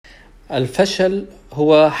الفشل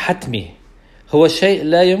هو حتمي، هو شيء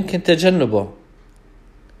لا يمكن تجنبه.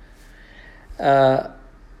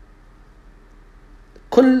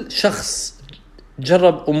 كل شخص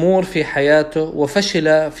جرب أمور في حياته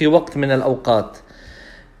وفشل في وقت من الأوقات،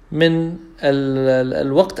 من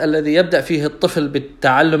الوقت الذي يبدأ فيه الطفل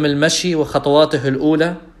بالتعلم المشي وخطواته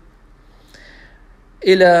الأولى،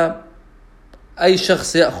 إلى أي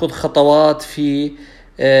شخص يأخذ خطوات في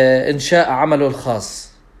إنشاء عمله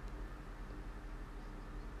الخاص.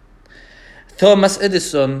 توماس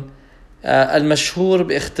إديسون المشهور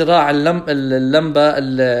باختراع اللمبة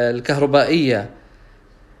الكهربائية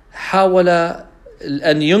حاول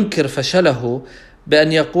أن ينكر فشله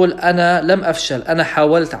بأن يقول: أنا لم أفشل، أنا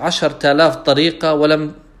حاولت 10,000 طريقة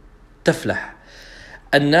ولم تفلح.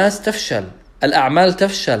 الناس تفشل، الأعمال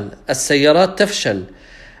تفشل، السيارات تفشل،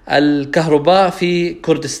 الكهرباء في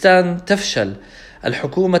كردستان تفشل،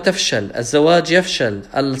 الحكومة تفشل، الزواج يفشل،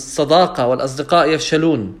 الصداقة والأصدقاء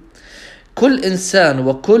يفشلون. كل إنسان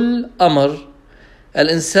وكل أمر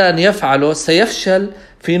الإنسان يفعله سيفشل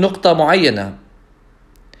في نقطة معينة.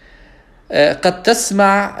 قد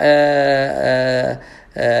تسمع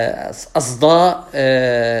أصداء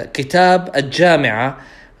كتاب الجامعة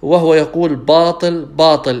وهو يقول: باطل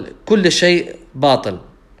باطل، كل شيء باطل.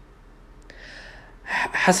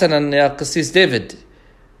 حسنا يا قسيس ديفيد،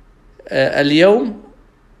 اليوم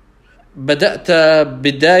بدأت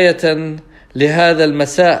بداية لهذا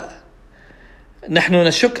المساء. نحن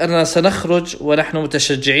نشك أننا سنخرج ونحن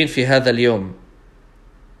متشجعين في هذا اليوم.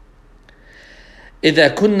 إذا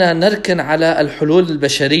كنا نركن على الحلول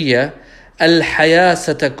البشرية، الحياة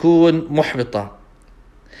ستكون محبطة.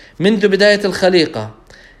 منذ بداية الخليقة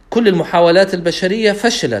كل المحاولات البشرية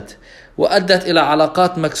فشلت وأدت إلى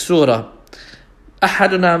علاقات مكسورة،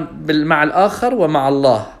 أحدنا مع الآخر ومع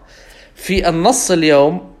الله. في النص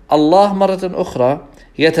اليوم الله مرة أخرى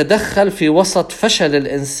يتدخل في وسط فشل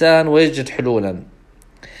الإنسان ويجد حلولا.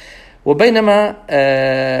 وبينما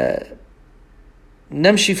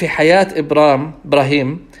نمشي في حياة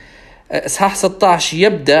إبراهيم، إصحاح 16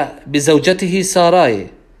 يبدأ بزوجته ساراي،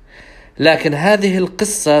 لكن هذه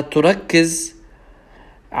القصة تركز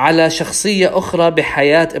على شخصية أخرى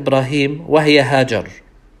بحياة إبراهيم وهي هاجر.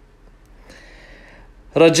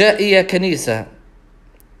 رجائي يا كنيسة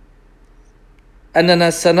أننا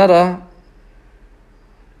سنرى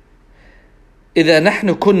إذا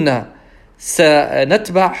نحن كنا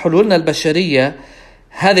سنتبع حلولنا البشرية،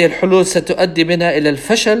 هذه الحلول ستؤدي بنا إلى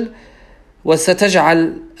الفشل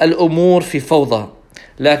وستجعل الأمور في فوضى.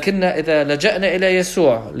 لكن إذا لجأنا إلى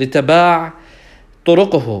يسوع لتباع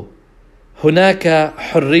طرقه، هناك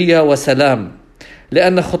حرية وسلام،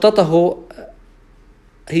 لأن خططه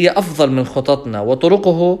هي أفضل من خططنا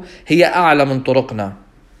وطرقه هي أعلى من طرقنا.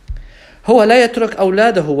 هو لا يترك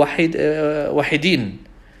أولاده وحيدين،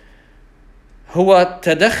 هو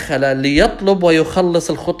تدخل ليطلب ويخلص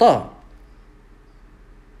الخطاة.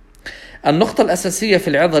 النقطة الأساسية في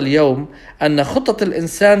العظة اليوم أن خطة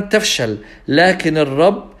الإنسان تفشل، لكن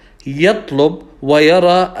الرب يطلب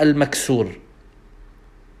ويرى المكسور.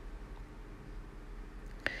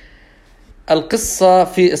 القصة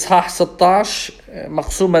في إصحاح 16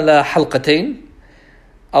 مقسومة لحلقتين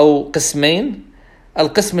أو قسمين.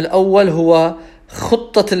 القسم الأول هو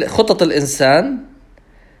خطة الإنسان،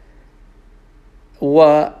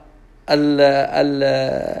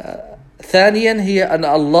 ثانيا هي أن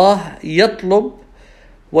الله يطلب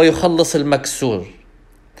ويخلص المكسور.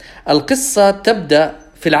 القصة تبدأ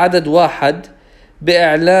في العدد 1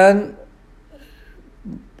 بإعلان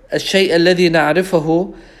الشيء الذي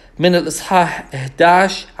نعرفه من الإصحاح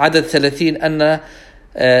 11 عدد 30، أن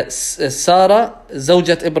سارة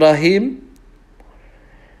زوجة إبراهيم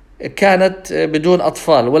كانت بدون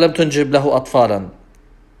أطفال ولم تنجب له أطفالا.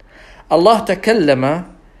 الله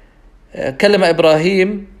كلم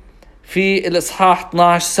إبراهيم في الإصحاح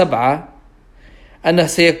 12:7 أنه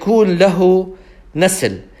سيكون له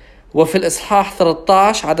نسل، وفي الإصحاح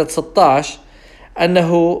 13 عدد 16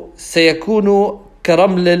 أنه سيكون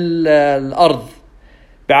كرمل الأرض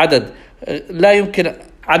بعدد لا يمكن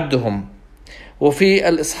عدهم. وفي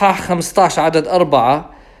الإصحاح 15 عدد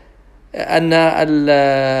 4 أن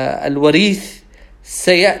الوريث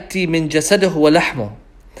سيأتي من جسده ولحمه.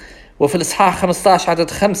 وفي الإصحاح 15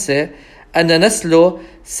 عدد 5 أن نسله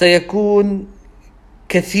سيكون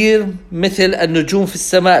كثير مثل النجوم في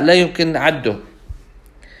السماء لا يمكن عده.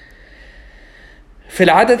 في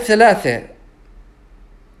العدد 3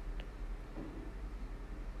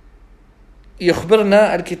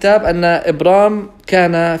 يخبرنا الكتاب أن إبرام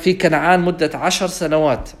كان في كنعان مدة 10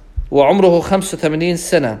 سنوات وعمره 85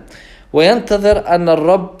 سنة، وينتظر أن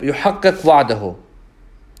الرب يحقق وعده.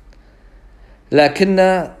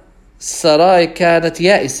 لكن ساراي كانت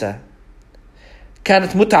يائسة،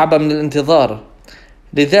 كانت متعبة من الانتظار،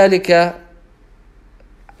 لذلك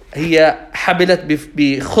هي حبلت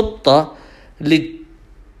بخطة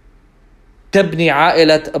لتبني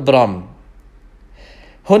عائلة إبرام.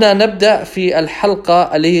 هنا نبدأ في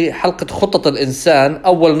الحلقة اللي هي حلقة خطة الإنسان،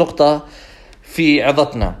 أول نقطة في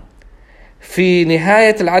عظتنا. في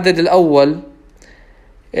نهاية العدد الأول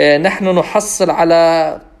نحن نحصل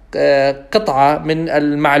على قطعة من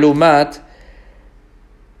المعلومات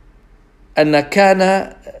أن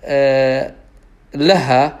كان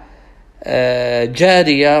لها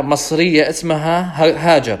جارية مصرية اسمها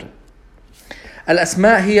هاجر.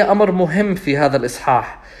 الأسماء هي أمر مهم في هذا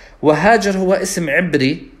الإصحاح، وهاجر هو اسم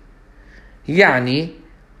عبري يعني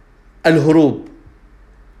الهروب،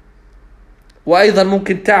 وأيضا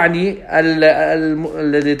ممكن تعني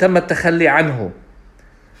الذي تم التخلي عنه.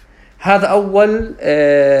 هذا أول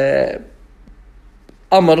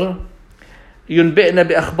أمر ينبئنا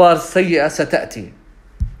بأخبار سيئة ستأتي،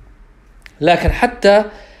 لكن حتى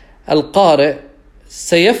القارئ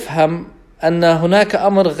سيفهم أن هناك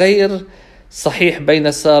أمر غير صحيح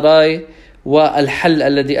بين ساراي والحل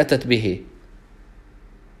الذي أتت به.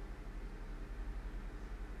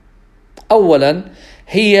 أولا،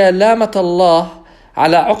 هي لامت الله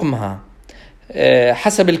على عقمها.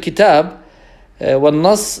 حسب الكتاب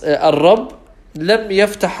والنص الرب لم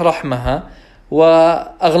يفتح رحمها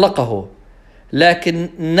وأغلقه، لكن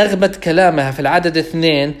نغمة كلامها في العدد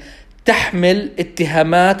 2 تحمل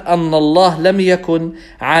اتهامات أن الله لم يكن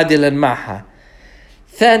عادلا معها.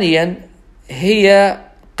 ثانيا، هي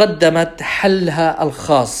قدمت حلها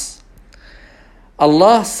الخاص.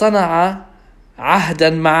 الله صنع عهدا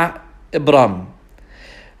مع إبرام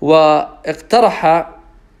واقترح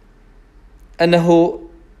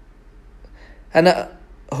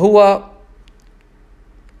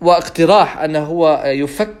واقتراح أنه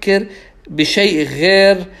يفكر بشيء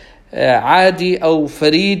غير عادي أو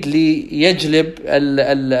فريد ليجلب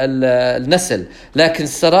النسل، لكن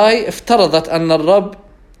ساراي افترضت أن الرب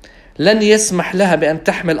لن يسمح لها بأن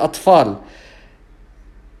تحمل أطفال،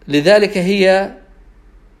 لذلك هي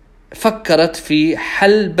فكرت في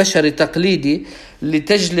حل بشري تقليدي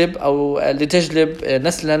لتجلب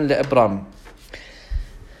نسلا لإبرام.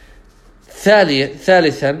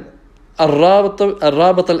 ثالثا،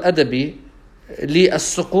 الرابط الأدبي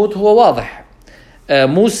للسقوط هو واضح.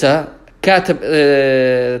 موسى كاتب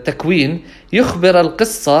تكوين يخبر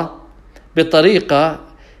القصة بطريقة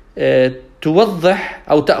توضح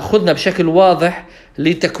أو تأخذنا بشكل واضح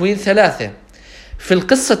لتكوين 3. في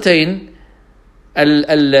القصتين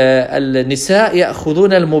النساء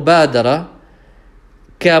يأخذون المبادرة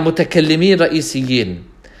كمتكلمين رئيسيين.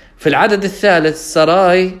 في العدد 3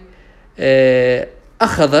 ساراي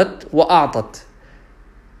أخذت وأعطت.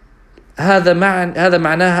 هذا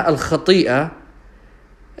معناها الخطيئة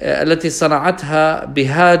التي صنعتها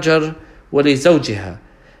بهاجر ولزوجها،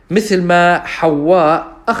 مثل ما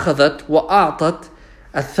حواء أخذت وأعطت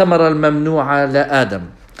الثمرة الممنوعة لآدم.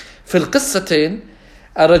 في القصتين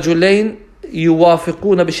الرجلين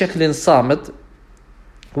يوافقون بشكل صامت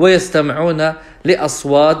ويستمعون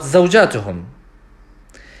لأصوات زوجاتهم،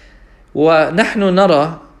 ونحن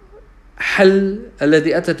نرى حل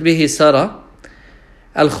الذي أتت به سارة.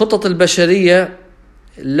 الخطط البشرية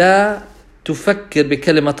لا تفكر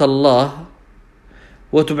بكلمة الله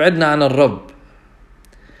وتبعدنا عن الرب.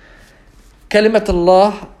 كلمة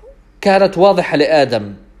الله كانت واضحة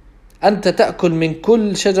لآدم: أنت تأكل من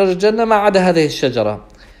كل شجر الجنة ما عدا هذه الشجرة.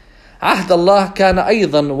 عهد الله كان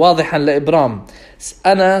أيضا واضحا لإبرام: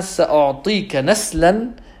 أنا سأعطيك نسلا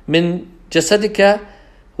من جسدك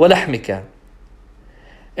ولحمك.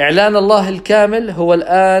 إعلان الله الكامل هو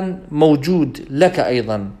الآن موجود لك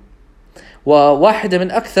أيضا. وواحدة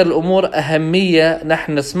من أكثر الأمور أهمية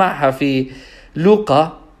نحن نسمعها في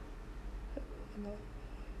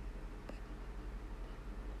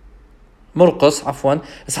مرقس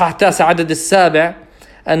إصحاح 9 عدد 7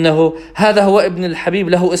 أنه هذا هو ابن الحبيب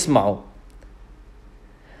له اسمعوا.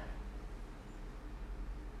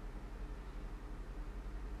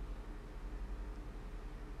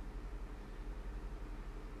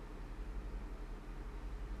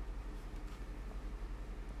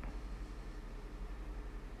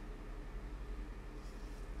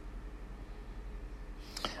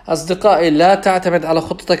 أصدقائي، لا تعتمد على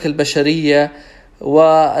خطتك البشرية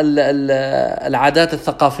والعادات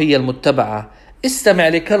الثقافية المتبعة. استمع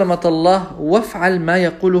لكلمة الله وافعل ما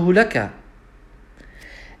يقوله لك.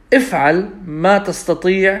 افعل ما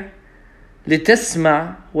تستطيع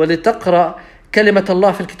لتسمع ولتقرأ كلمة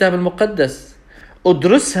الله في الكتاب المقدس.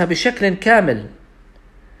 ادرسها بشكل كامل.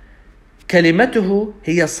 كلمته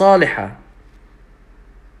هي صالحة.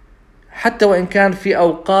 حتى وإن كان في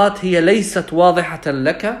أوقات هي ليست واضحة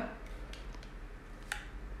لك،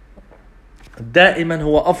 دائما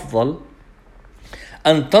هو أفضل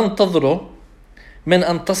أن تنتظره من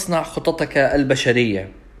أن تصنع خططك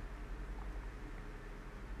البشرية.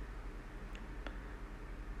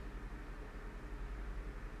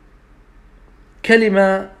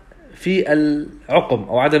 كلمة في العقم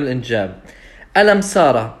أو عدم الإنجاب. ألم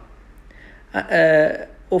سارة،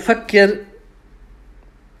 أفكر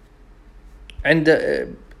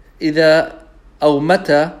إذا أو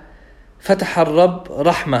متى فتح الرب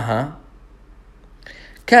رحمها،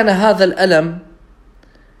 كان هذا الألم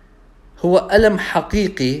هو ألم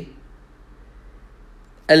حقيقي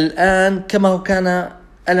الآن كما هو كان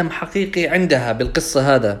ألم حقيقي عندها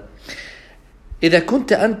بالقصة هذا. إذا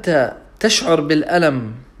كنت أنت تشعر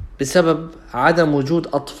بالألم بسبب عدم وجود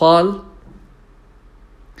أطفال،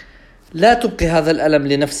 لا تبقي هذا الألم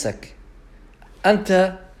لنفسك،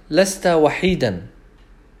 أنت لست وحيدا.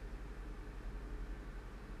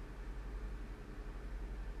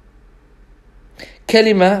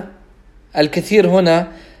 كلمة الكثير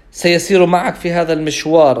هنا سيسير معك في هذا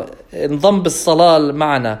المشوار. انضم بالصلاة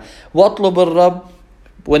معنا واطلب الرب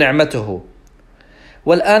ونعمته.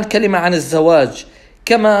 والآن كلمة عن الزواج،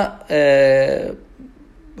 كما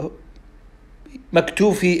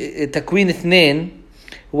مكتوب في تكوين 2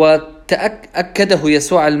 وتأكده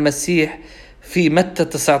يسوع المسيح في متى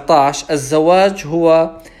 19. الزواج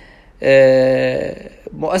هو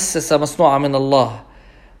مؤسسة مصنوعة من الله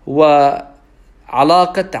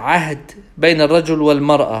وعلاقة عهد بين الرجل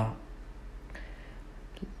والمرأة،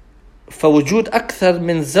 فوجود أكثر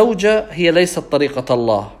من زوجة هي ليست طريقة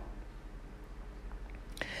الله.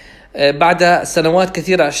 بعد سنوات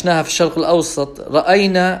كثيرة عشناها في الشرق الأوسط،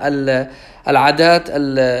 رأينا العادات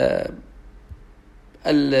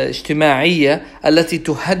الاجتماعية التي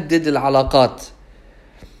تهدد العلاقات.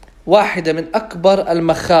 واحدة من أكبر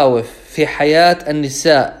المخاوف في حياة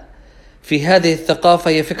النساء في هذه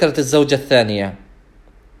الثقافة هي فكرة الزوجة الثانية.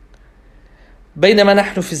 بينما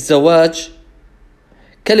نحن في الزواج،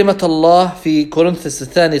 كلمة الله في كورنثوس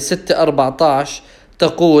الثاني 6:14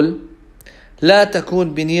 تقول: لا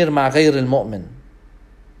تكون بنير مع غير المؤمن.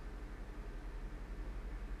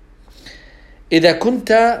 إذا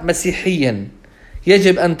كنت مسيحيا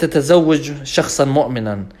يجب أن تتزوج شخصا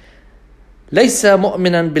مؤمنا، ليس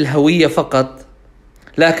مؤمنا بالهوية فقط،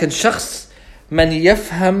 لكن شخص من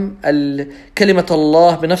يفهم كلمة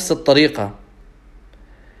الله بنفس الطريقة.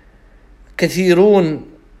 كثيرون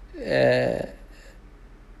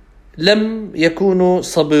لم يكونوا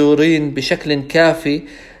صبورين بشكل كافي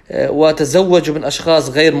وتزوجوا من أشخاص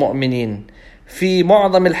غير مؤمنين. في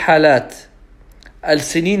معظم الحالات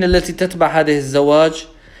السنين التي تتبع هذه الزواج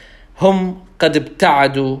هم قد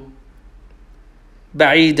ابتعدوا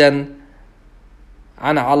بعيدا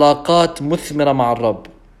عن علاقات مثمرة مع الرب.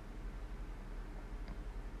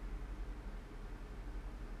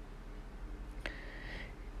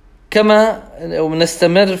 كما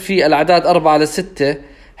ونستمر في الأعداد 4-6،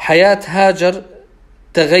 حياة هاجر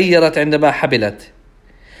تغيرت عندما حبلت.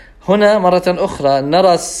 هنا مرة أخرى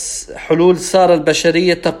نرى حلول سارة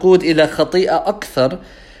البشرية تقود إلى خطيئة أكثر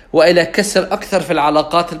وإلى كسر أكثر في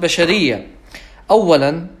العلاقات البشرية.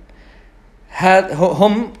 أولا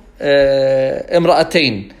هم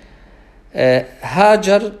امرأتين.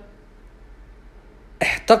 هاجر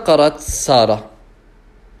احتقرت سارة،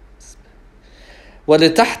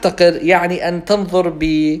 ولتحتقر يعني أن تنظر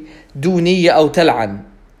بدونية أو تلعن،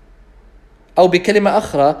 أو بكلمة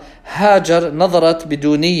أخرى هاجر نظرت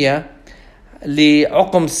بدونية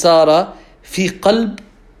لعقم سارة في قلب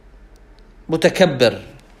متكبر.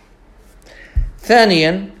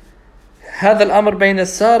 ثانيا، هذا الأمر بين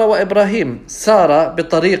سارة وإبراهيم. سارة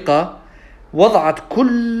بطريقة وضعت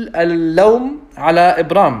كل اللوم على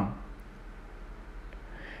إبرام،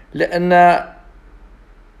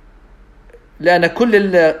 لأن كل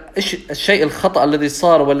الشيء الخطأ الذي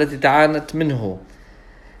صار والذي تعانت منه.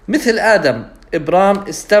 مثل آدم، إبرام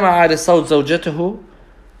استمع لصوت زوجته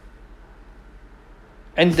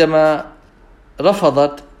عندما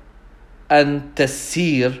رفضت أن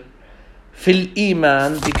تسير في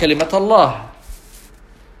الإيمان بكلمة الله.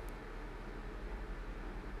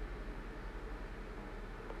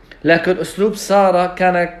 لكن أسلوب سارة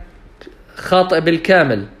كان خاطئ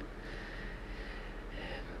بالكامل.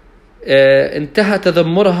 انتهى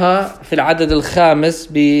تذمرها في العدد 5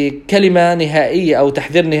 بكلمة نهائية أو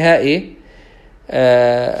تحذير نهائي،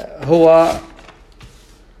 هو: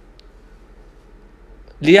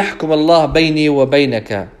 ليحكم الله بيني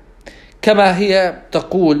وبينك. كما هي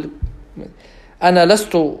تقول: أنا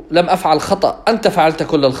لم أفعل خطأ، أنت فعلت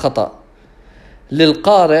كل الخطأ.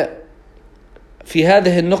 للقارئ في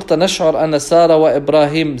هذه النقطة نشعر أن سارة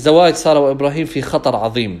وإبراهيم، زواج سارة وإبراهيم في خطر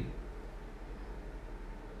عظيم.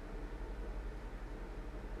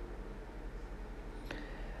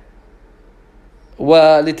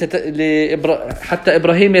 حتى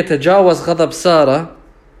إبراهيم يتجاوز غضب سارة،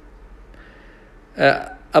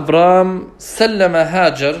 أبرام سلم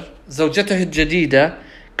هاجر زوجته الجديدة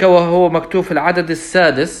وهو مكتوب في العدد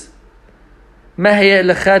 6: ما هي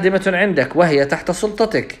إلا خادمة عندك وهي تحت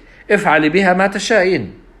سلطتك، افعلي بها ما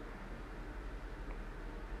تشائين.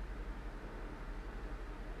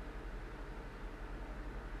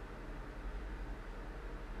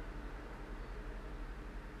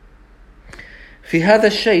 في هذا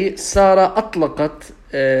الشيء سارة أطلقت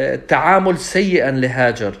تعامل سيئا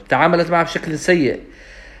لهاجر، تعاملت معه بشكل سيء.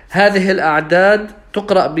 هذه الأعداد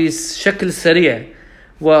تقرأ بشكل سريع،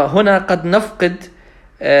 وهنا قد نفقد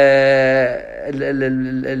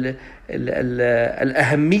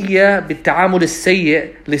الأهمية بالتعامل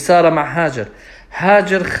السيء لسارة مع هاجر.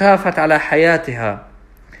 هاجر خافت على حياتها،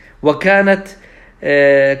 وكان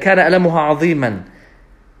ألمها عظيما،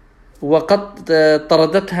 وقد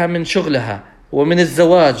طردتها من شغلها ومن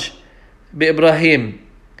الزواج بإبراهيم،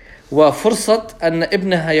 وفرصة أن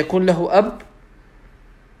ابنها يكون له أب،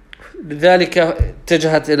 لذلك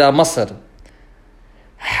اتجهت إلى مصر.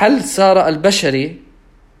 حل سارة البشري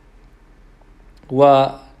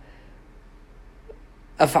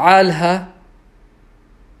وأفعالها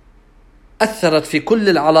أثرت في كل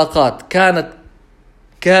العلاقات، كانت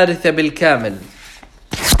كارثة بالكامل.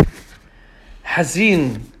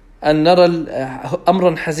 حزين أن نرى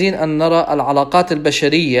أمر حزين أن نرى العلاقات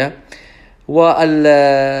البشرية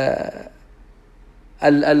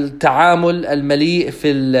والتعامل المليء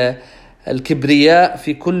في الكبرياء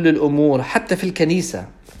في كل الأمور، حتى في الكنيسة.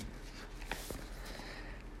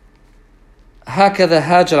 هكذا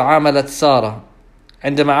هاجر عاملت سارة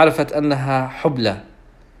عندما عرفت أنها حبلى.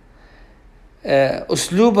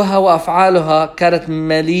 أسلوبها وأفعالها كانت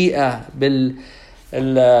مليئة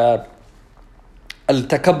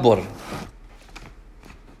بالتكبر،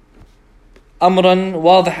 أمرا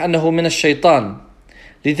واضح أنه من الشيطان.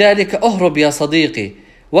 لذلك أهرب يا صديقي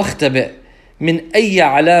واختبئ من أي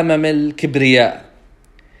علامة من الكبرياء،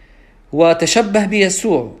 وتشبه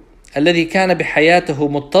بيسوع الذي كان بحياته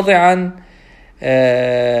متضعا.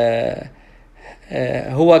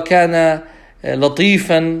 هو كان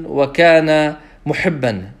لطيفا وكان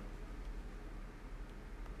محبا.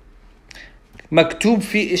 مكتوب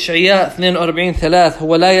في إشعياء 42:3: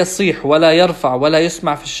 هو لا يصيح ولا يرفع ولا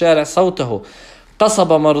يسمع في الشارع صوته،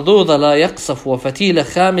 قصبة مردودة لا يقصف وفتيلة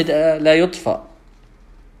خامدة لا يطفأ.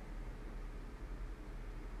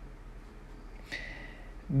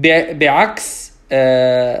 بعكس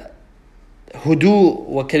هدوء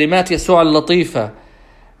وكلمات يسوع اللطيفة،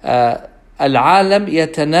 العالم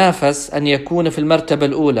يتنافس أن يكون في المرتبة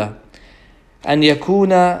الأولى، أن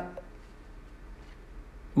يكون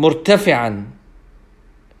مرتفعا،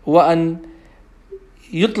 وأن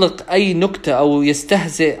يطلق أي نكتة أو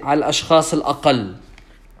يستهزئ على الأشخاص الأقل.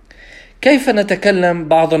 كيف نتكلم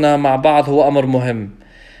بعضنا مع بعض هو أمر مهم،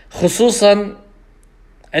 خصوصا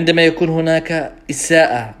عندما يكون هناك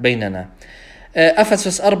إساءة بيننا.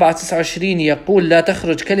 أفسس 4:29 يقول: لا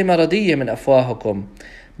تخرج كلمة ردية من أفواهكم،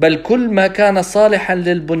 بل كل ما كان صالحا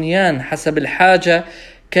للبنيان حسب الحاجة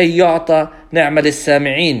كي يعطى نعمة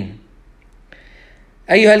للسامعين.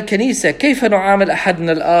 أيها الكنيسة، كيف نعامل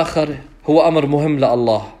أحدنا الآخر هو أمر مهم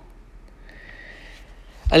لله.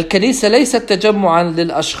 الكنيسة ليست تجمعا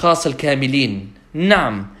للأشخاص الكاملين.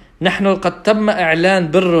 نعم، نحن قد تم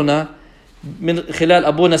إعلان برنا من خلال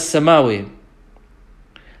أبونا السماوي،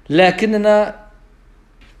 لكننا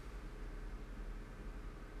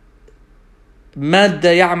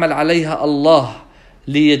مادة يعمل عليها الله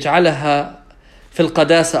ليجعلها في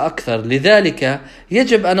القداسة أكثر. لذلك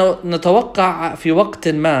يجب أن نتوقع في وقت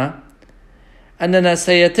ما أننا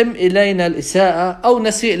سيتم إلينا الإساءة أو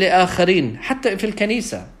نسيء لآخرين، حتى في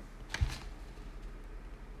الكنيسة.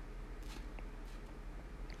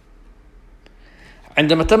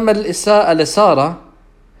 عندما تم الإساءة لسارة،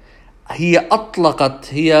 هي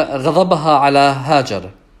غضبها على هاجر.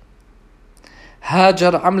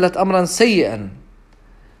 هاجر عملت أمرا سيئا،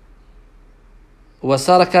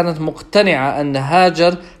 وسارة كانت مقتنعة أن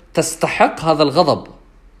هاجر تستحق هذا الغضب،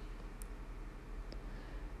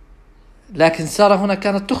 لكن سارة هنا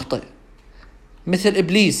كانت تخطئ مثل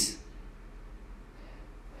إبليس،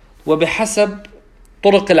 وبحسب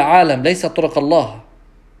طرق العالم ليس طرق الله.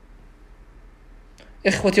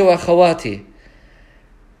 إخوتي وأخواتي،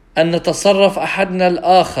 أن نتصرف أحدنا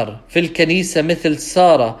الآخر في الكنيسة مثل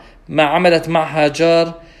سارة ما عملت مع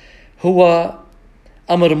هاجار هو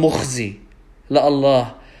أمر مخزي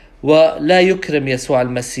لله، ولا يكرم يسوع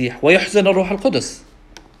المسيح ويحزن الروح القدس.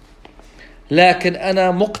 لكن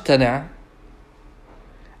أنا مقتنع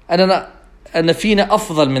أن فينا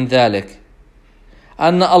أفضل من ذلك،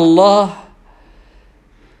 أن الله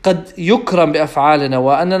قد يكرم بأفعالنا،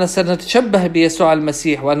 وأننا سنتشبه بيسوع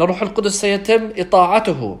المسيح، وأن الروح القدس سيتم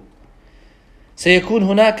إطاعته. سيكون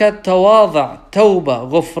هناك تواضع، توبة،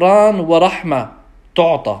 غفران ورحمة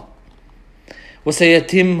تعطى،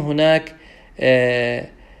 وسيتم هناك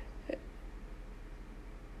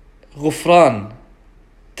غفران،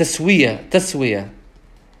 تسوية.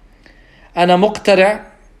 أنا مقتنع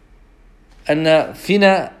أن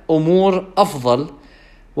فينا أمور أفضل،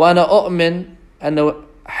 وأنا أؤمن أن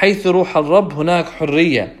حيث روح الرب هناك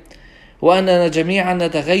حرية، وأننا جميعا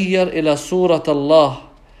نتغير إلى صورة الله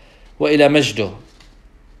وإلى مجده.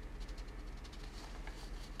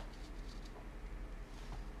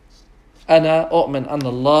 أنا أؤمن أن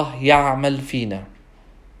الله يعمل فينا.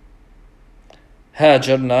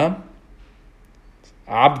 هاجرنا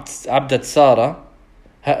عبدة سارة،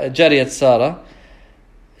 جارية سارة،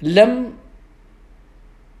 لم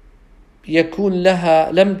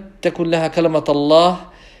تكن لها كلمة الله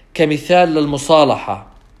كمثال للمصالحة.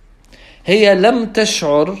 هي لم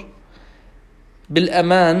تشعر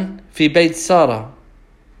بالأمان في بيت سارة،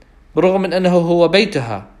 برغم من أنه هو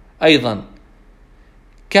بيتها أيضا.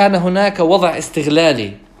 كان هناك وضع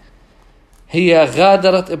استغلالي. هي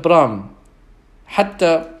غادرت إبرام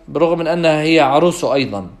حتى برغم من أنها هي عروسه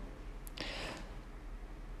أيضا.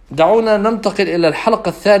 دعونا ننتقل إلى الحلقة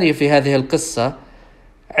الثانية في هذه القصة،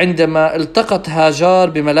 عندما التقت هاجار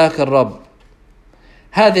بملاك الرب.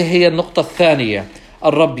 هذه هي النقطة الثانية.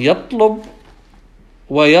 الرب يطلب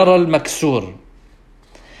ويرى المكسور.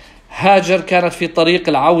 هاجر كانت في طريق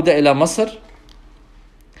العودة إلى مصر.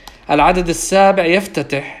 العدد 7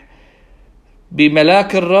 يفتتح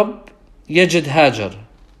بملاك الرب يجد هاجر.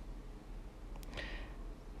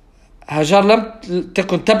 هاجر لم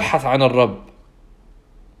تكن تبحث عن الرب،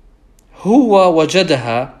 هو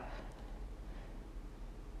وجدها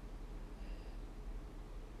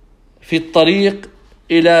في الطريق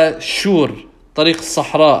إلى شور، طريق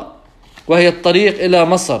الصحراء، وهي الطريق إلى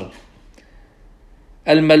مصر.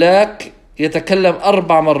 الملاك يتكلم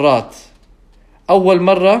 4 مرات. أول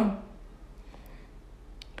مرة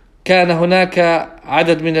كان هناك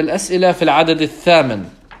عدد من الأسئلة في العدد 8.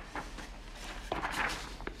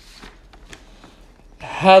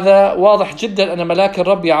 هذا واضح جدا أن ملاك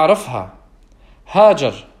الرب يعرفها.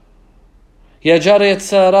 هاجر، يا جارية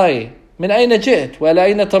ساراي، من أين جئت وإلى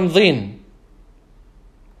أين تمضين؟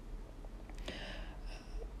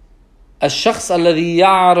 الشخص الذي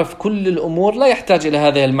يعرف كل الأمور لا يحتاج إلى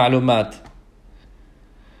هذه المعلومات.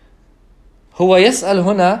 هو يسأل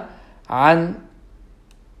هنا عن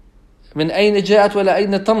من أين جاءت وإلى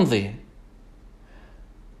أين تمضي.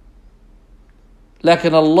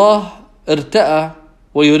 لكن الله ارتأى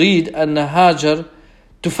ويريد أن هاجر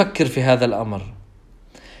تفكر في هذا الأمر،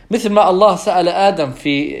 مثل ما الله سأل آدم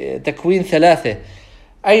في تكوين 3: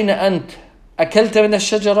 أين أنت؟ أكلت من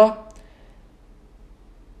الشجرة؟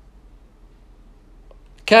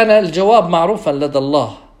 كان الجواب معروفا لدى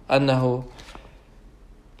الله، أنه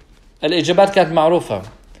الإجابات كانت معروفة.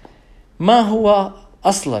 ما هو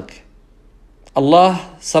أصلك؟ الله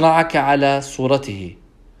صنعك على صورته،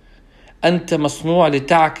 أنت مصنوع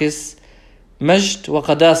لتعكس مجد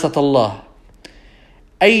وقداسة الله.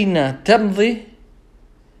 أين تمضي؟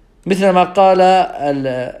 مثل ما قال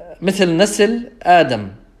مثل نسل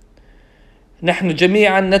آدم، نحن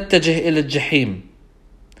جميعا نتجه إلى الجحيم.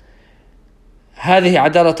 هذه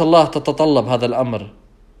عدالة الله تتطلب هذا الأمر،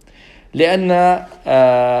 لأن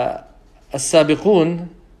السابقون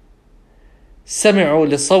سمعوا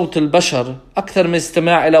لصوت البشر أكثر من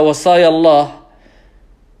استماع إلى وصايا الله،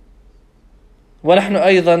 ونحن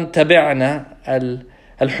أيضا تبعنا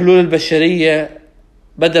الحلول البشرية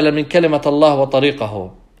بدلا من كلمة الله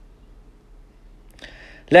وطريقه.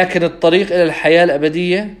 لكن الطريق إلى الحياة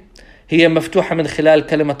الأبدية هي مفتوحة من خلال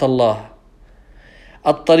كلمة الله.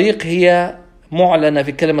 الطريق هي معلنة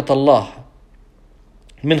في كلمة الله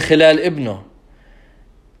من خلال ابنه،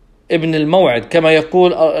 ابن الموعد، كما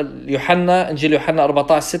يقول يوحنا، إنجيل يوحنا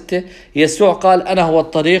 14:6. يسوع قال: أنا هو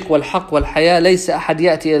الطريق والحق والحياة، ليس أحد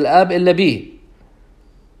يأتي إلى الآب إلا بي.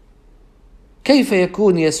 كيف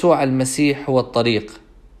يكون يسوع المسيح هو الطريق؟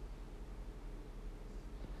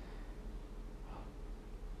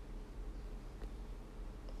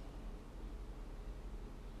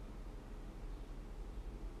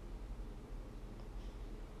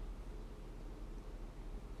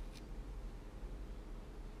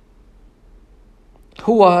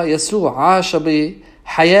 هو يسوع عاش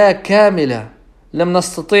بحياة كاملة لم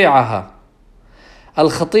نستطيعها.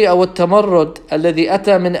 الخطيئة والتمرد الذي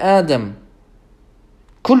أتى من آدم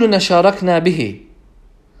كلنا شاركنا به.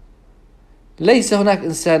 ليس هناك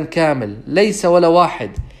إنسان كامل، ليس ولا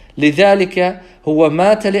واحد. لذلك هو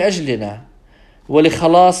مات لأجلنا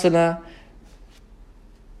ولخلاصنا،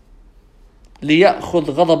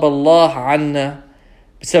 ليأخذ غضب الله عنا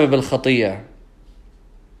بسبب الخطيئة.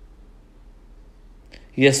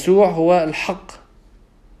 يسوع هو الحق.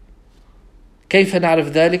 كيف نعرف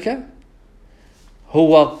ذلك؟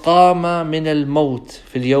 هو قام من الموت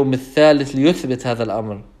في اليوم الثالث ليثبت هذا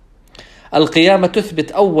الأمر. القيامة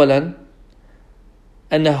تثبت أولا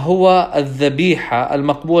أنه هو الذبيحة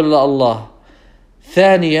المقبولة لله.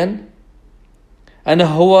 ثانيا أنه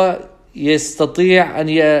هو يستطيع أن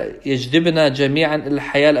يجذبنا جميعا إلى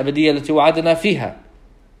الحياة الأبدية التي وعدنا فيها.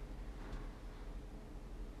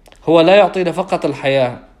 هو لا يعطينا فقط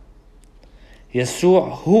الحياة، يسوع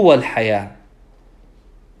هو الحياة،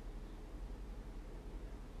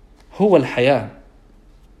 هو الحياة.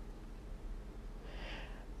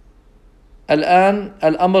 الآن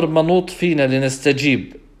الأمر منوط فينا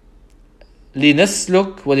لنستجيب،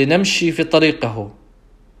 لنسلك ولنمشي في طريقه.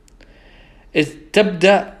 إذ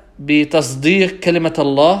تبدأ بتصديق كلمة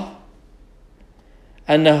الله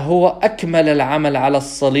أنه هو أكمل العمل على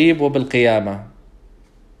الصليب وبالقيامة.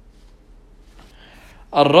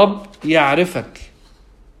 الرب يعرفك،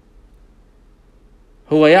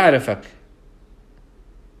 هو يعرفك،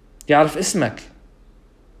 يعرف اسمك،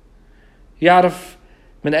 يعرف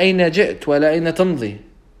من أين جئت وإلى أين تمضي.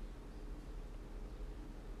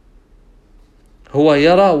 هو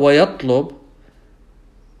يرى ويطلب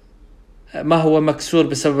ما هو مكسور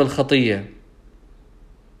بسبب الخطية.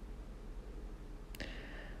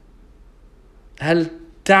 هل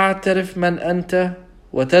تعترف من أنت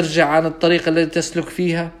وترجع عن الطريقة التي تسلك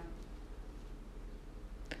فيها؟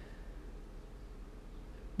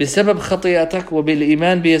 بسبب خطيئتك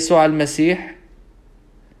وبالإيمان بيسوع المسيح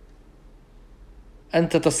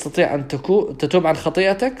أنت تستطيع أن تتوب عن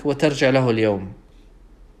خطيئتك وترجع له اليوم.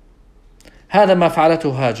 هذا ما فعلته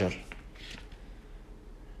هاجر.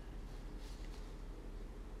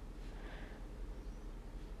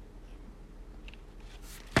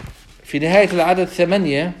 في نهاية العدد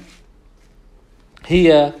 8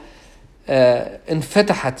 هي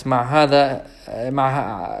انفتحت مع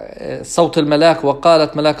صوت الملاك،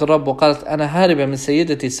 وقالت ملاك الرب وقالت أنا هاربة من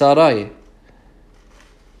سيدتي ساراي.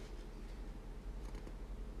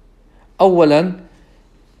 أولا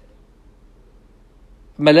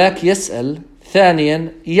ملاك يسأل،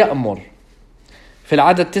 ثانيا يأمر. في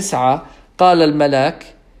العدد 9 قال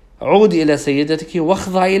الملاك عودي إلى سيدتك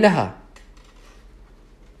واخضعي لها.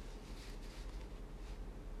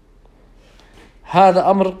 هذا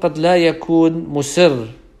أمر قد لا يكون مسر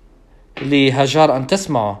لهاجار أن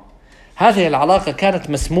تسمعه. هذه العلاقة كانت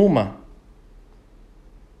مسمومة.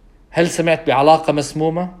 هل سمعت بعلاقة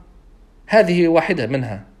مسمومة؟ هذه واحدة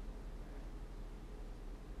منها.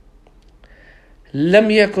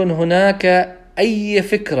 لم يكن هناك أي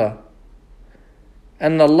فكرة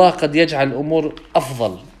أن الله قد يجعل الأمور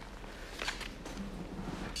أفضل.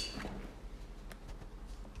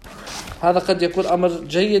 هذا قد يكون أمر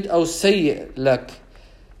جيد أو سيء لك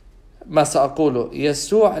ما سأقوله.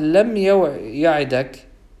 يسوع لم يعدك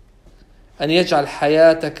أن يجعل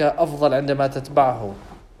حياتك أفضل عندما تتبعه.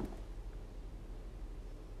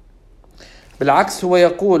 بالعكس هو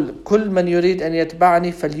يقول كل من يريد أن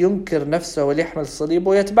يتبعني فلينكر نفسه وليحمل الصليب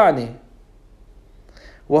ويتبعني.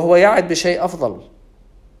 وهو يعد بشيء أفضل،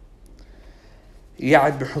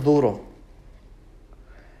 يعد بحضوره.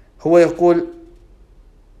 هو يقول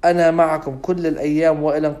أنا معكم كل الأيام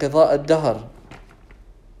وإلى انقضاء الدهر.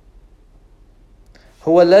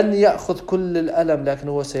 هو لن يأخذ كل الألم لكن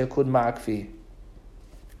هو سيكون معك فيه.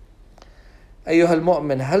 أيها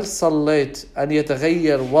المؤمن، هل صليت أن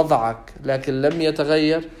يتغير وضعك لكن لم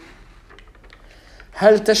يتغير؟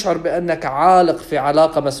 هل تشعر بأنك عالق في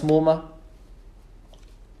علاقة مسمومة؟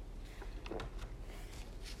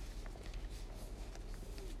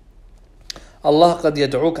 الله قد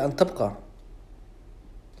يدعوك أن تبقى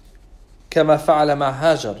كما فعل مع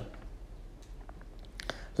هاجر،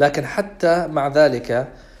 لكن حتى مع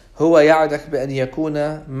ذلك هو يعدك بأن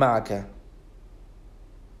يكون معك.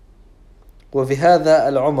 وفي هذا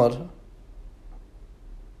العمر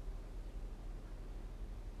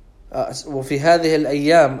وفي هذه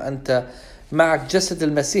الأيام أنت معك جسد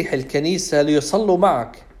المسيح الكنيسة ليصلوا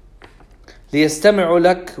معك، ليستمعوا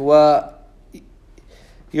لك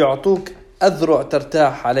ويعطوك أذرع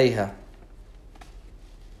ترتاح عليها.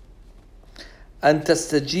 أن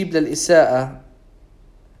تستجيب للإساءة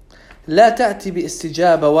لا تأتي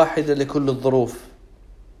باستجابة واحدة لكل الظروف.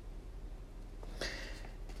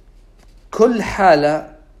 كل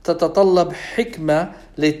حالة تتطلب حكمة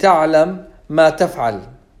لتعلم ما تفعل.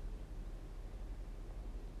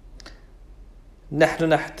 نحن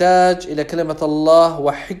نحتاج إلى كلمة الله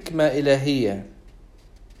وحكمة إلهية.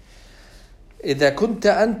 إذا كنت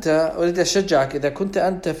أنت، أريد أشجعك، إذا كنت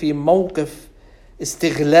أنت في موقف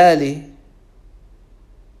استغلالي،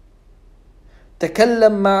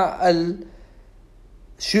 تكلم مع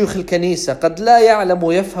شيوخ الكنيسة. قد لا يعلم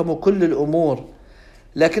ويفهم كل الأمور،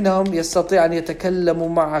 لكنهم يستطيع أن يتكلموا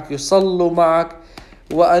معك، يصلوا معك،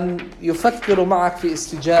 وأن يفكروا معك في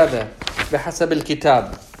استجابة بحسب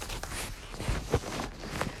الكتاب.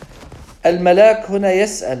 الملاك هنا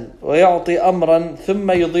يسأل ويعطي أمرا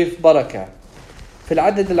ثم يضيف بركة. في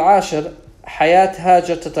العدد 10 حياة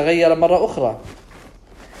هاجر تتغير مرة أخرى.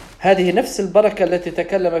 هذه نفس البركة التي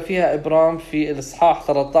تكلم فيها إبرام في الإصحاح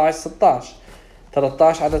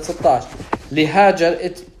 13 عدد 16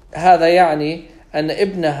 لهاجر. هذا يعني أن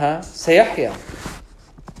ابنها سيحيا،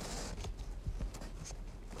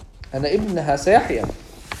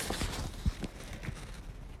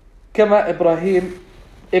 كما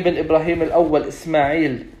ابن إبراهيم الأول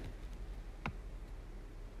إسماعيل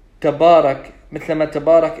تبارك مثلما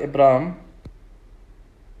تبارك إبرام.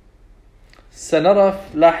 سنرى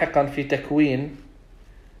لاحقا في تكوين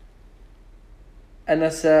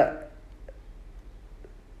أن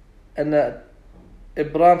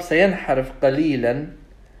إبرام سينحرف قليلا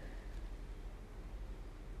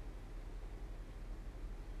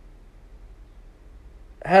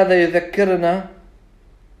هذا يذكرنا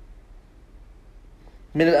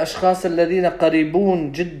من الأشخاص الذين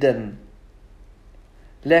قريبون جدا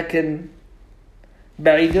لكن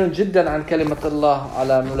بعيدون جدا عن كلمة الله،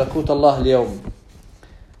 على ملكوت الله اليوم.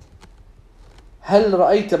 هل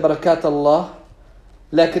رأيت بركات الله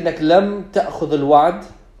لكنك لم تأخذ الوعد؟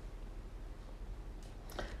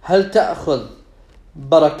 هل تأخذ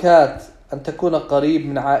بركات أن تكون قريب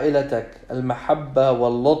من عائلتك، المحبة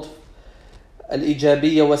واللطف،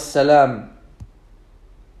 الإيجابية والسلام،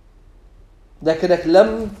 لكنك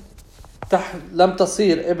لم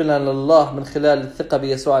تصير ابنا لله من خلال الثقة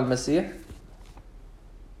بيسوع المسيح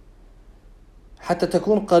حتى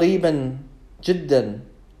تكون قريبا جدا؟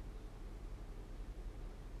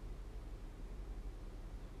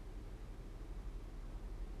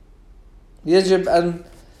 يجب أن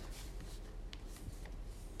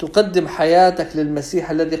تقدم حياتك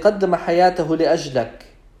للمسيح الذي قدم حياته لأجلك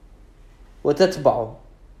وتتبعه.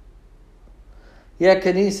 يا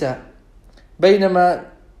كنيسة، بينما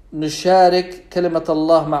نشارك كلمة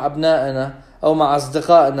الله مع أبنائنا أو مع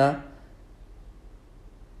أصدقائنا،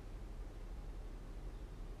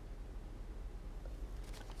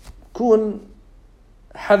 كون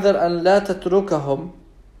حذر أن لا تتركهم،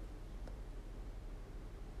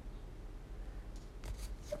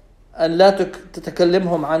 أن لا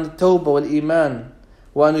تتكلمهم عن التوبة والإيمان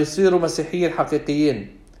وأن يصيروا مسيحيين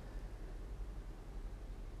حقيقيين.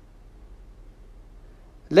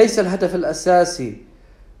 ليس الهدف الأساسي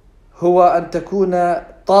هو أن تكون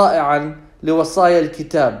طائعا لوصايا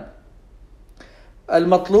الكتاب.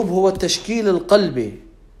 المطلوب هو التشكيل القلبي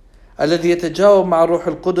الذي يتجاوب مع الروح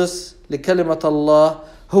القدس لكلمة الله،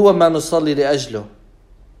 هو ما نصلي لأجله.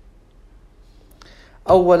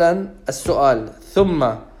 أولا السؤال،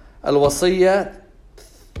 ثم الوصية،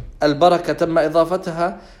 البركة تم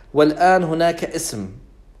إضافتها، والآن هناك اسم.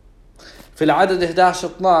 في العدد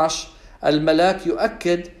 11-12 الملاك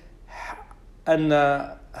يؤكد أن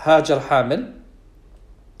هاجر حامل،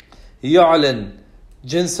 يعلن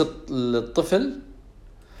جنس الطفل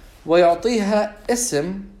ويعطيها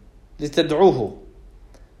اسم لتدعوه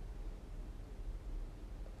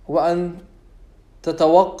وأن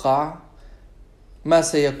تتوقع ما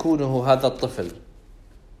سيكونه هذا الطفل.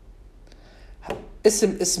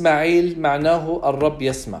 اسم إسماعيل معناه الرب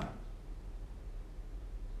يسمع،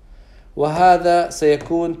 وهذا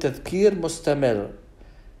سيكون تذكير مستمر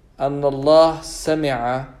أن الله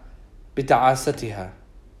سمع بتعاستها.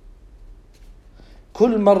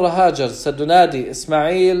 كل مرة هاجر ستنادي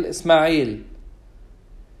إسماعيل إسماعيل،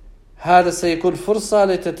 هذا سيكون فرصة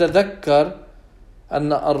لتتذكر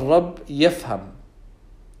أن الرب يفهم.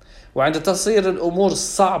 وعند تصير الأمور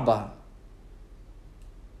صعبة،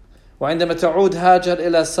 وعندما تعود هاجر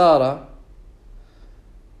إلى سارة،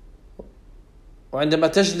 وعندما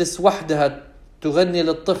تجلس وحدها تغني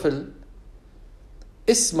للطفل،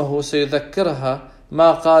 اسمه سيذكرها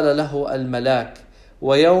ما قال له الملاك،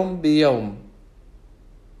 ويوم بيوم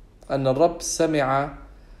أن الرب سمع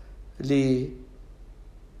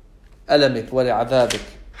لألمك ولعذابك.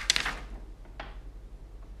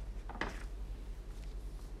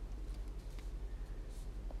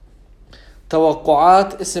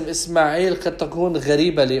 توقعات اسم إسماعيل قد تكون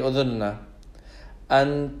غريبة لأذننا،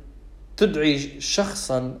 أن تدعي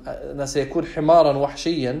شخصا سيكون حمارا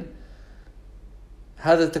وحشيا،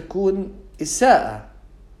 هذا تكون إساءة.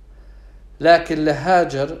 لكن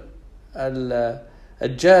لهاجر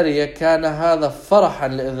الجارية كان هذا فرحا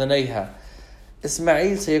لأذنيها،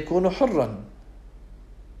 إسماعيل سيكون حرا،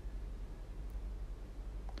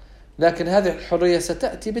 لكن هذه الحرية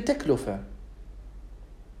ستأتي بتكلفة.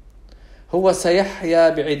 هو سيحيا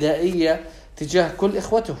بعدائية تجاه كل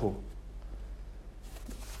إخوته.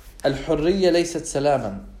 الحرية ليست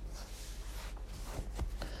سلاما.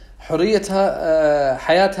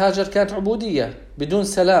 حياة هاجر كانت عبودية بدون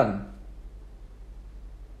سلام.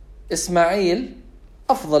 إسماعيل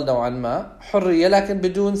أفضل نوعا ما، حرية لكن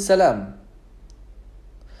بدون سلام.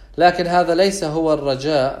 لكن هذا ليس هو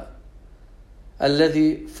الرجاء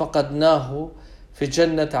الذي فقدناه في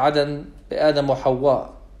جنة عدن لآدم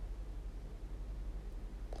وحواء.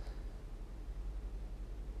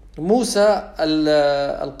 موسى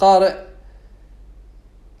القارئ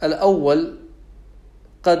الأول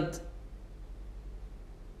قد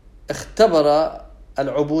اختبر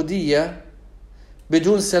العبودية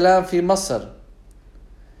بدون سلام في مصر،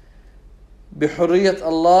 بحرية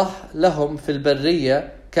الله لهم في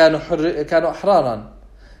البرية كانوا أحرارا،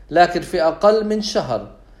 لكن في أقل من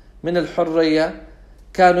شهر من الحرية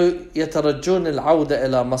كانوا يترجون العودة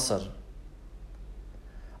إلى مصر.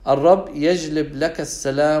 الرب يجلب لك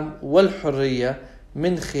السلام والحرية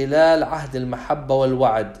من خلال عهد المحبة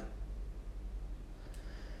والوعد.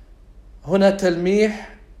 هنا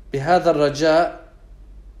تلميح بهذا الرجاء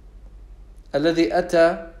الذي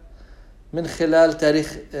أتى من خلال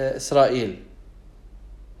تاريخ إسرائيل،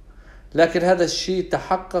 لكن هذا الشيء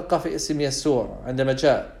تحقق في اسم يسوع عندما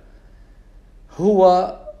جاء.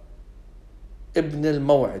 هو ابن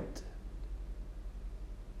الموعد.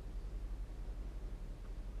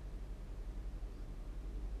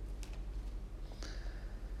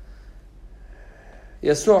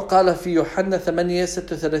 يسوع قال في يوحنا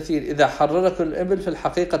 8:36: إذا حرركم الإبل في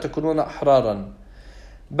الحقيقة تكونون أحرارا.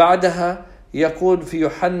 بعدها يقول في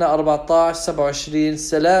يوحنا 14:27: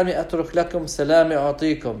 سلامي أترك لكم، سلامي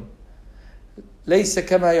أعطيكم، ليس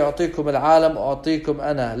كما يعطيكم العالم أعطيكم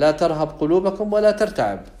أنا، لا ترهب قلوبكم ولا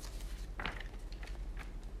ترتعب.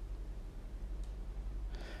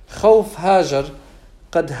 خوف هاجر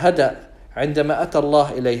قد هدأ عندما أتى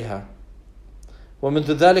الله إليها،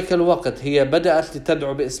 ومنذ ذلك الوقت هي بدأت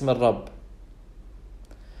لتدعو باسم الرب،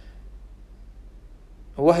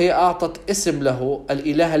 وهي أعطت اسم له: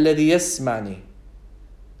 الإله الذي يسمعني،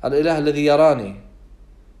 الإله الذي يراني،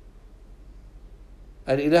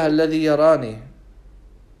 الإله الذي يراني.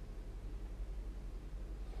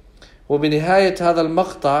 وبنهاية هذا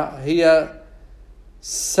المقطع هي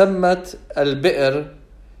سمت البئر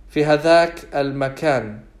في هذاك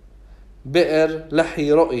المكان بئر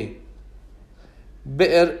لحي رؤي،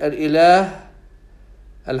 بئر الإله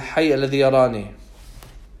الحي الذي يراني.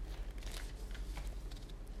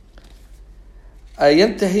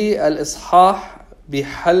 ينتهي الإصحاح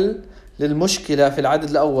بحل للمشكلة في العدد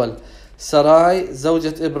الأول. سراي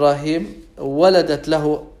زوجة إبراهيم ولدت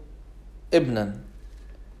له ابنا،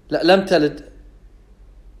 لم تلد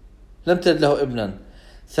له ابنا.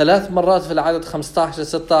 3 مرات في العدد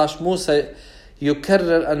 15-16 موسى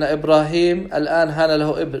يكرر أن إبراهيم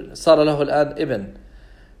الآن صار له الآن ابن.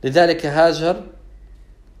 لذلك هاجر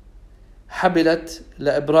حبلت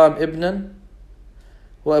لإبرام ابنا،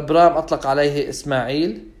 وإبرام أطلق عليه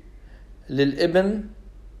إسماعيل للابن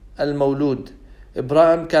المولود.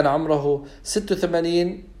 إبراهيم كان عمره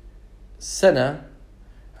 86 سنة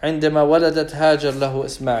عندما ولدت هاجر له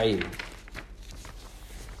إسماعيل.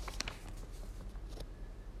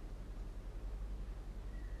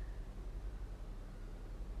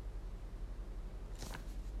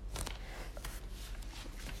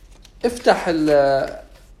 افتح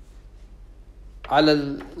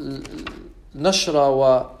على النشرة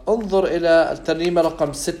وانظر إلى الترنيمة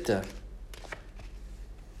رقم 6،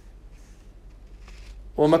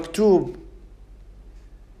 ومكتوب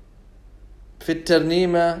في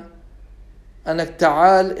الترنيمة أنك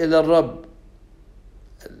تعال إلى الرب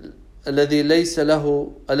الذي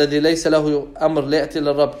ليس له أمر ليأتي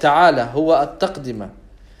إلى الرب. تعال، هو التقدمة.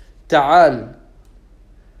 تعال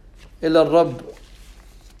إلى الرب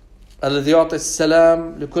الذي يعطي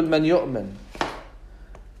السلام لكل من يؤمن.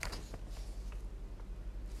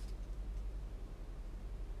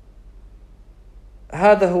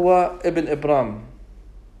 هذا هو ابن إبرام.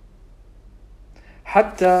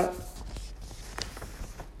 حتى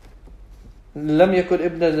لم يكن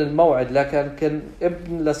ابنا للموعد، لكن كان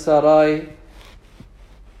ابن لساراي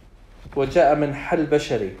وجاء من حل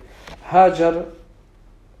بشري. هاجر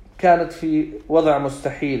كانت في وضع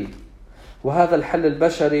مستحيل. وهذا الحل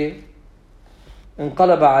البشري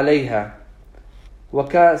انقلب عليها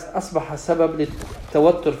وكان أصبح سبب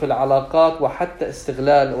للتوتر في العلاقات وحتى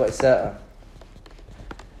استغلال وإساءة.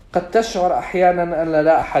 قد تشعر أحيانا أن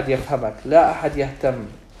لا أحد يفهمك، لا أحد يهتم،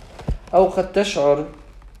 أو قد تشعر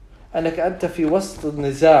أنك أنت في وسط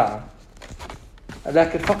النزاع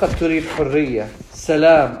لكن فقط تريد حرية،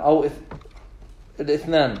 سلام، أو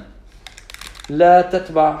الاثنان. لا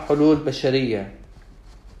تتبع حلول بشرية.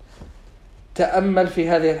 تأمل في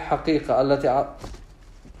هذه الحقيقة التي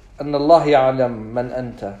أن الله يعلم من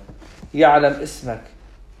أنت، يعلم اسمك،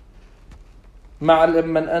 معلم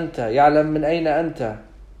من أنت، يعلم من أين أنت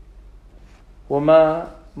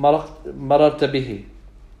وما مررت به.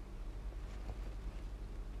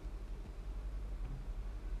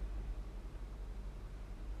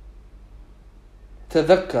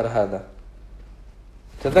 تذكر هذا،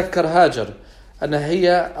 تذكر هاجر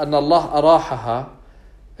أن الله أراحها،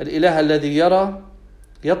 الإله الذي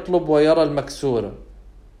يطلب ويرى المكسور،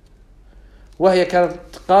 وهي كانت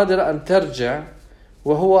قادرة أن ترجع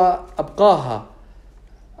وهو أبقاها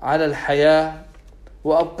على الحياة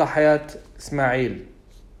وأبقى حياة إسماعيل.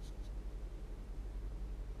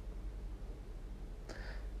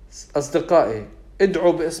 أصدقائي،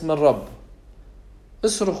 ادعوا باسم الرب،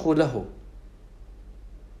 اصرخوا له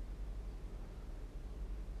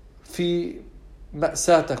في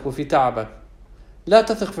مأساتك وفي تعبك. لا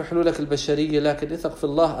تثق في حلولك البشرية، لكن اثق في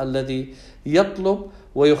الله الذي يطلب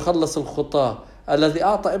ويخلص الخطاة، الذي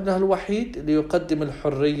أعطى ابنه الوحيد ليقدم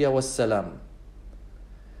الحرية والسلام.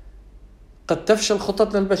 قد تفشل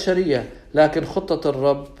خطتنا البشرية، لكن خطة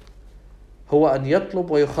الرب هو أن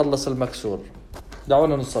يطلب ويخلص المكسور.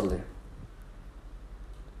 دعونا نصلي.